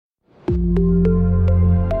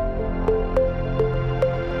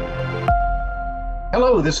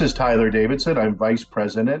Hello, this is Tyler Davidson. I'm Vice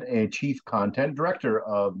President and Chief Content Director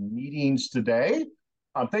of Meetings Today.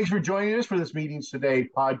 Thanks for joining us for this Meetings Today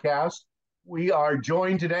podcast. We are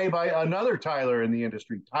joined today by another Tyler in the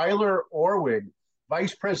industry, Tyler Orwig,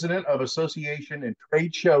 Vice President of Association and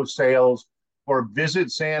Trade Show Sales for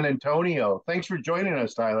Visit San Antonio. Thanks for joining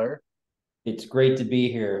us, Tyler. It's great to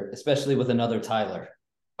be here, especially with another Tyler.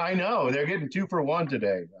 I know, they're getting 2-for-1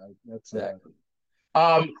 today. That's Exactly.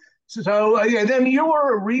 um, and then you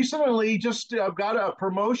were recently just got a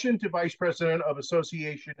promotion to Vice President of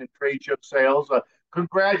Association and Trade Show Sales.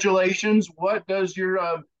 Congratulations. What does your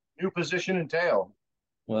new position entail?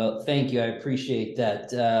 Well, thank you. I appreciate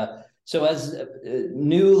that. So as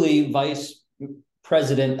newly Vice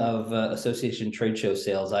President of Association Trade Show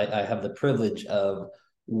Sales, I have the privilege of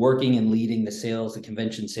working and leading the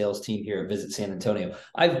convention sales team here at Visit San Antonio.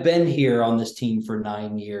 I've been here on this team for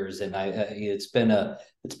 9 years, and it's been a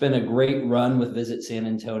great run with Visit San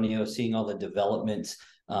Antonio, seeing all the developments,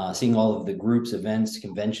 seeing all of the groups, events,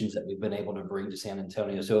 conventions that we've been able to bring to San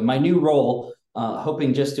Antonio. So in my new role,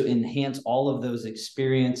 hoping just to enhance all of those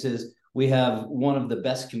experiences. We have one of the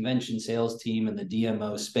best convention sales team in the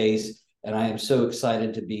DMO space, and I am so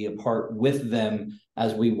excited to be a part with them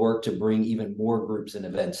as we work to bring even more groups and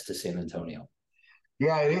events to San Antonio.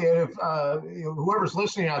 Yeah, if whoever's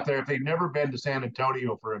listening out there, if they've never been to San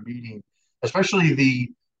Antonio for a meeting, especially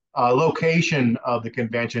the location of the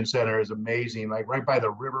convention center is amazing, like right by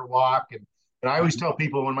the Riverwalk. And I always tell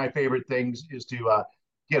people one of my favorite things is to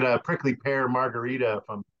get a prickly pear margarita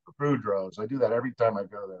from Boudreaux's. I do that every time I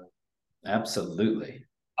go there. Absolutely.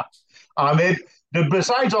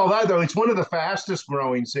 Besides all that, though, it's one of the fastest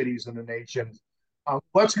growing cities in the nation.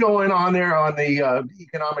 What's going on there on the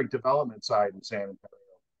economic development side in San Antonio?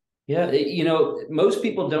 Yeah, most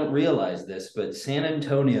people don't realize this, but San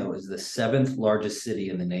Antonio is the 7th largest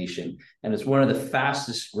city in the nation, and it's one of the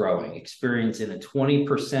fastest growing, experiencing a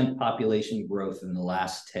 20% population growth in the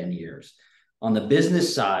last 10 years. On the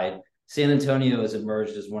business side, San Antonio has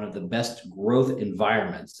emerged as one of the best growth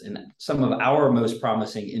environments, and some of our most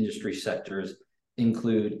promising industry sectors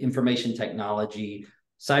include information technology,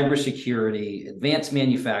 cybersecurity, advanced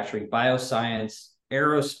manufacturing, bioscience,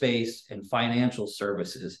 aerospace, and financial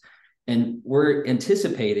services. And we're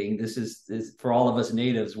anticipating, this is for all of us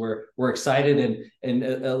natives, we're excited and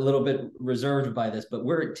a little bit reserved by this, but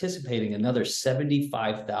we're anticipating another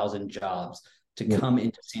 75,000 jobs to come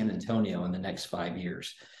into San Antonio in the next 5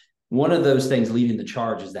 years. One of those things leading the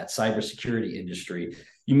charge is that cybersecurity industry.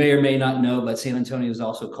 You may or may not know, but San Antonio is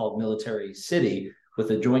also called Military City,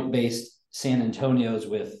 with a joint base San Antonio's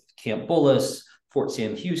with Camp Bullis, Fort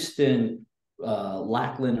Sam Houston,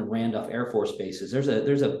 Lackland, and Randolph Air Force bases. There's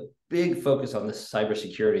a big focus on this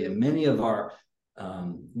cybersecurity, and many of our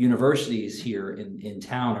universities here in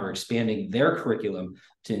town are expanding their curriculum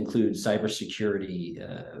to include cybersecurity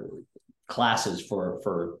classes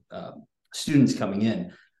for students coming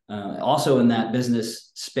in. Also in that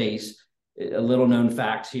business space, a little known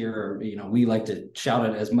fact here, we like to shout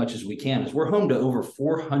it as much as we can, is we're home to over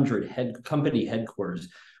 400 company headquarters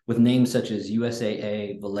with names such as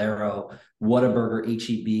USAA, Valero, Whataburger,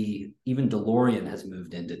 HEB, even DeLorean has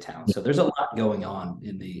moved into town. So there's a lot going on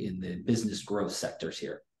in the business growth sectors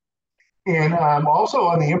here. And also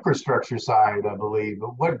on the infrastructure side, I believe,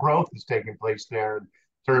 what growth is taking place there in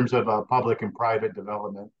terms of public and private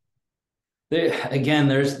development?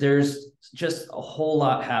 There's just a whole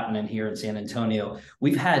lot happening here in San Antonio.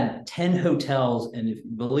 We've had 10 hotels and, if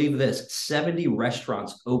you believe this, 70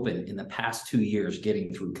 restaurants open in the past 2 years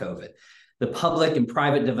getting through COVID. The public and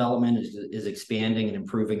private development is expanding and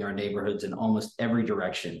improving our neighborhoods in almost every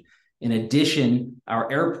direction. In addition,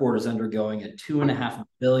 our airport is undergoing a $2.5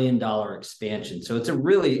 billion expansion. So it's a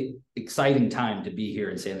really exciting time to be here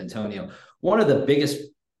in San Antonio. One of the biggest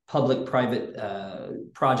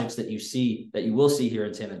public-private projects that you will see here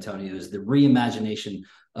in San Antonio is the reimagination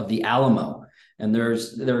of the Alamo. And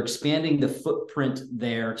they're expanding the footprint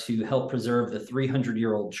there to help preserve the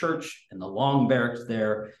 300-year-old church and the long barracks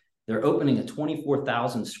there. They're opening a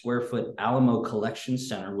 24,000 square foot Alamo Collection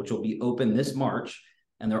Center, which will be open this March.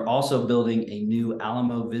 And they're also building a new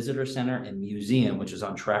Alamo Visitor Center and Museum, which is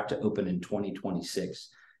on track to open in 2026.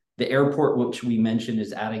 The airport, which we mentioned,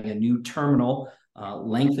 is adding a new terminal,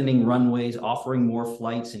 lengthening runways, offering more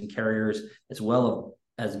flights and carriers, as well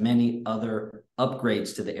as many other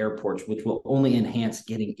upgrades to the airports, which will only enhance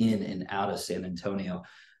getting in and out of San Antonio.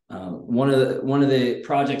 One of the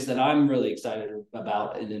projects that I'm really excited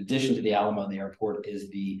about, in addition to the Alamo and the airport,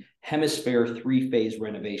 is the Hemisphere 3-phase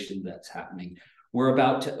renovation that's happening. we're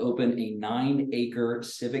about to open a 9-acre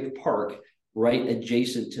civic park right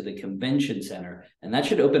adjacent to the convention center. And that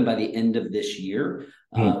should open by the end of this year,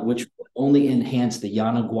 which will only enhance the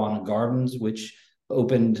Yanaguana Gardens, which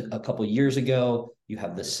opened a couple of years ago. You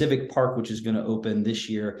have the Civic Park, which is going to open this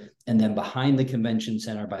year. And then behind the convention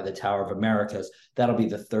center by the Tower of Americas, that'll be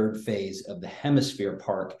the third phase of the Hemisphere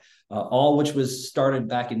Park, all which was started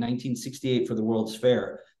back in 1968 for the World's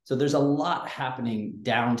Fair. So there's a lot happening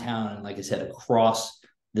downtown and, like I said, across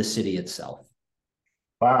the city itself.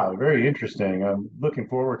 Wow, very interesting. I'm looking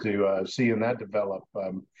forward to seeing that develop.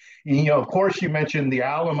 Of course, you mentioned the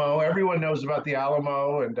Alamo. Everyone knows about the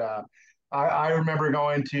Alamo, and I remember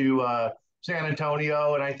going to San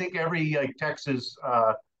Antonio, and I think every Texas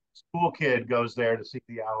school kid goes there to see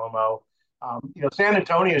the Alamo. San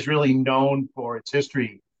Antonio is really known for its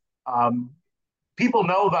history. Um, People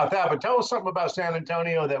know about that, but tell us something about San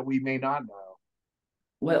Antonio that we may not know.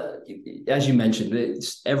 Well, as you mentioned,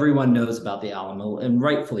 everyone knows about the Alamo, and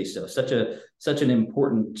rightfully so. Such an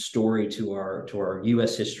important story to our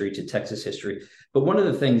U.S. history, to Texas history. But one of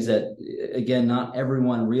the things that, again, not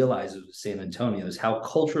everyone realizes with San Antonio is how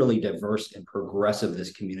culturally diverse and progressive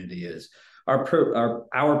this community is. Our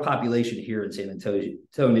population here in San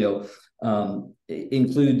Antonio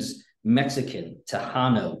includes Mexican,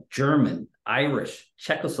 Tejano, German, Irish,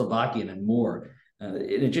 Czechoslovakian, and more.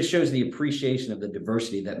 It just shows the appreciation of the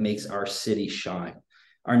diversity that makes our city shine.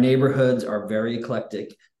 Our neighborhoods are very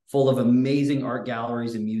eclectic, full of amazing art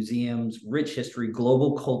galleries and museums, rich history,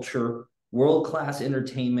 global culture, world-class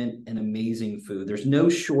entertainment, and amazing food. There's no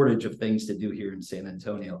shortage of things to do here in San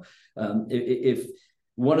Antonio. If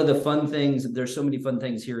one of the fun things, there's so many fun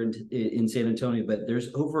things here in San Antonio, but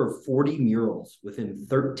there's over 40 murals within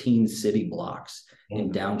 13 city blocks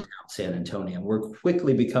in downtown San Antonio. We're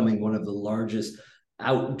quickly becoming one of the largest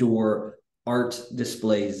outdoor art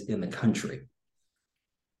displays in the country.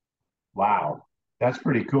 Wow, that's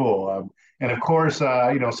pretty cool. And of course,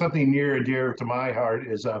 something near and dear to my heart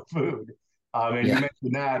is food. And you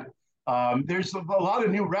mentioned that. There's a lot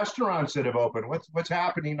of new restaurants that have opened. What's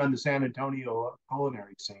happening on the San Antonio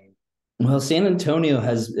culinary scene? Well, San Antonio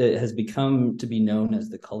has become to be known as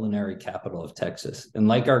the culinary capital of Texas. And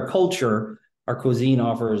like our culture, our cuisine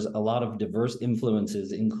offers a lot of diverse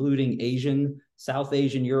influences, including Asian, South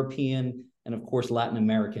Asian, European, and of course, Latin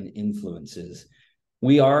American influences.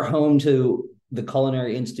 We are home to the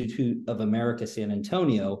Culinary Institute of America, San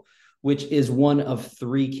Antonio, which is one of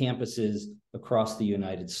 3 campuses across the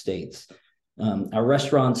United States. Our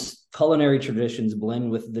restaurant's culinary traditions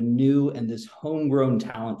blend with the new and this homegrown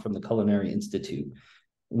talent from the Culinary Institute.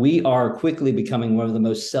 We are quickly becoming one of the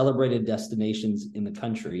most celebrated destinations in the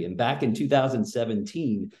country. And back in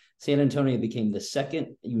 2017, San Antonio became the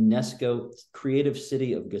 2nd UNESCO Creative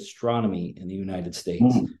City of Gastronomy in the United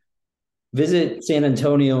States. Visit San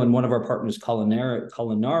Antonio and one of our partners,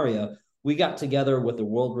 Culinaria. We got together with the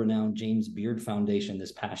world-renowned James Beard Foundation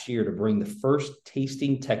this past year to bring the first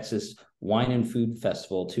Tasting Texas Wine and Food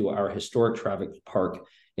Festival to our historic Traffic Park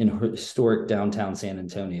in historic downtown San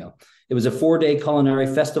Antonio. It was a 4-day culinary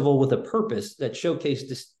festival with a purpose that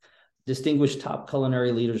showcased distinguished top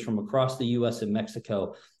culinary leaders from across the U.S. and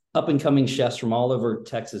Mexico, up-and-coming chefs from all over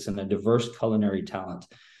Texas, and a diverse culinary talent.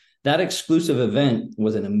 That exclusive event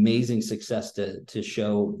was an amazing success to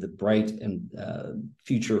show the bright and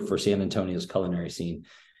future for San Antonio's culinary scene.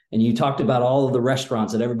 And you talked about all of the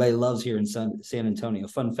restaurants that everybody loves here in San Antonio.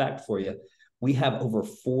 Fun fact for you, we have over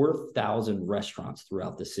 4,000 restaurants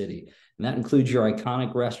throughout the city. And that includes your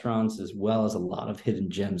iconic restaurants as well as a lot of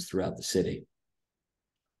hidden gems throughout the city.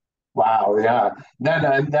 Wow, yeah.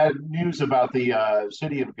 That news about the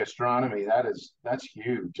city of gastronomy, that's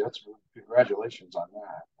huge. That's congratulations on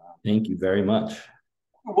that. Thank you very much.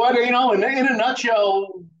 In a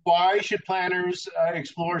nutshell, why should planners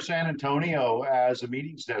explore San Antonio as a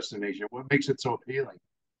meetings destination? What makes it so appealing?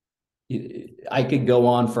 I could go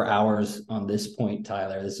on for hours on this point,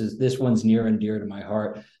 Tyler. This one's near and dear to my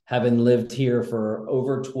heart. Having lived here for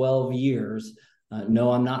over 12 years,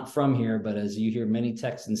 no, I'm not from here, but as you hear many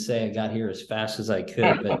Texans say, I got here as fast as I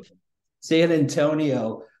could. But San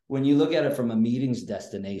Antonio, when you look at it from a meetings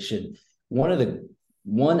destination,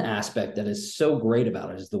 one aspect that is so great about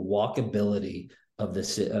it is the walkability of the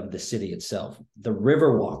city itself. The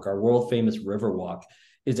Riverwalk, our world famous Riverwalk,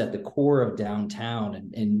 is at the core of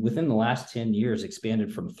downtown, and within the last 10 years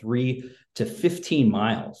expanded from 3 to 15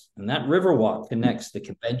 miles. And that Riverwalk connects the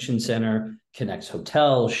convention center, connects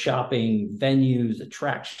hotels, shopping, venues,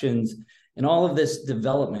 attractions, and all of this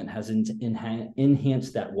development has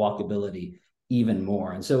enhanced that walkability even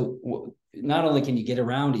more. And so not only can you get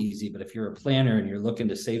around easy, but if you're a planner and you're looking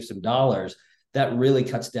to save some dollars, that really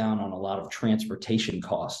cuts down on a lot of transportation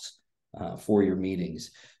costs for your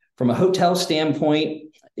meetings. From a hotel standpoint,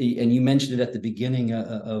 and you mentioned it at the beginning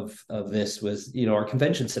of this, was, our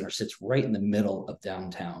convention center sits right in the middle of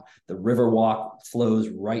downtown. The Riverwalk flows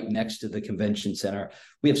right next to the convention center.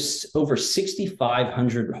 We have over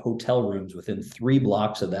 6,500 hotel rooms within 3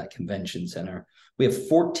 blocks of that convention center. We have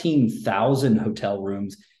 14,000 hotel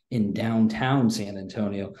rooms in downtown San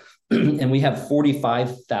Antonio, and we have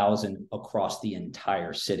 45,000 across the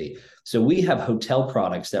entire city. So we have hotel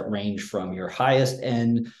products that range from your highest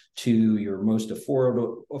end to your most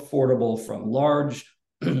affordable, from large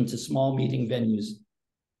to small meeting venues.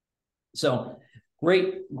 So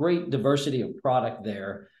great diversity of product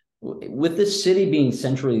there. With this city being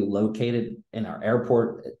centrally located and our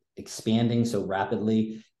airport expanding so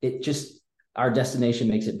rapidly, our destination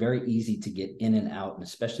makes it very easy to get in and out, and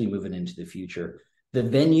especially moving into the future. The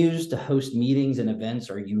venues to host meetings and events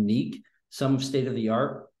are unique, some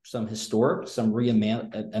state-of-the-art, some historic, some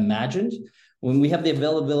reimagined. When we have the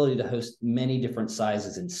availability to host many different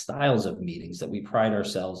sizes and styles of meetings, that we pride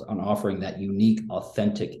ourselves on offering that unique,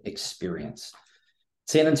 authentic experience.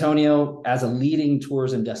 San Antonio, as a leading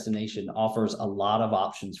tourism destination, offers a lot of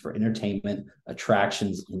options for entertainment,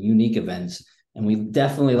 attractions, and unique events. And we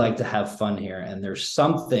definitely like to have fun here. And there's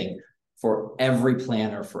something for every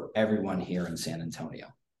planner, for everyone here in San Antonio.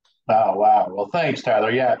 Oh, wow. Well, thanks,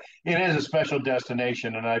 Tyler. Yeah, it is a special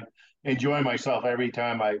destination, and I enjoy myself every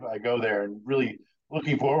time I go there, and really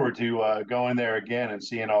looking forward to going there again and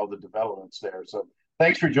seeing all the developments there. So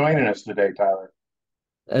thanks for joining us today, Tyler.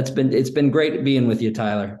 It's been great being with you,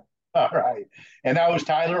 Tyler. All right. And that was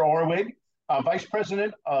Tyler Orwig, Vice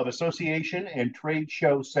President of Association and Trade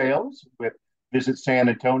Show Sales with Visit San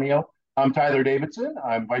Antonio. I'm Tyler Davidson.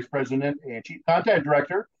 I'm Vice President and Chief Content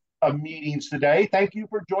Director of Meetings Today. Thank you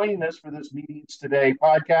for joining us for this Meetings Today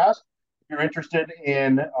podcast. If you're interested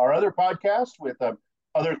in our other podcasts with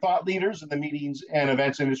other thought leaders in the meetings and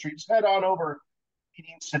events industry, just head on over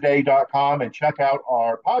meetingstoday.com and check out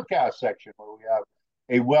our podcast section, where we have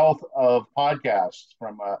a wealth of podcasts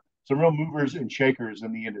from some real movers and shakers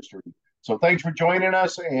in the industry. So thanks for joining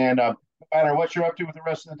us. And no matter what you're up to with the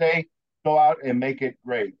rest of the day, go out and make it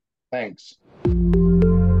great. Thanks.